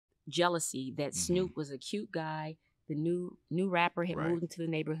jealousy that Snoop was a cute guy. The new rapper had moved into the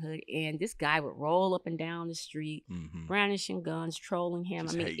neighborhood, and this guy would roll up and down the street, brandishing guns, trolling him.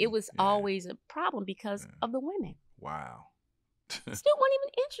 Just I mean, hating. it was always a problem because of the women. Wow. Snoop wasn't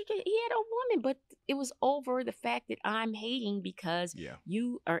even interested. He had a woman, but it was over the fact that I'm hating because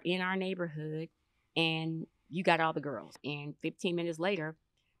you are in our neighborhood and you got all the girls. And 15 minutes later,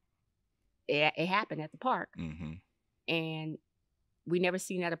 it happened at the park. And we never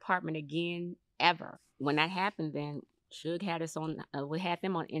seen that apartment again, ever. When that happened, then Suge had us on, we had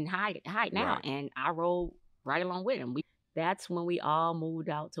them on in hide now, and I rolled right along with him. That's when we all moved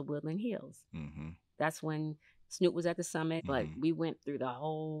out to Woodland Hills. That's when Snoop was at the Summit, but we went through the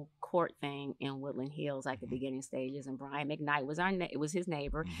whole court thing in Woodland Hills, like the beginning stages. And Brian McKnight was it was his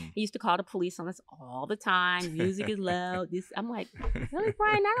neighbor. He used to call the police on us all the time. Music is loud. I'm like, really,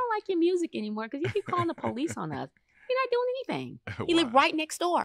 Brian? I don't like your music anymore because you keep calling the police on us. You're not doing anything. He lived right next door.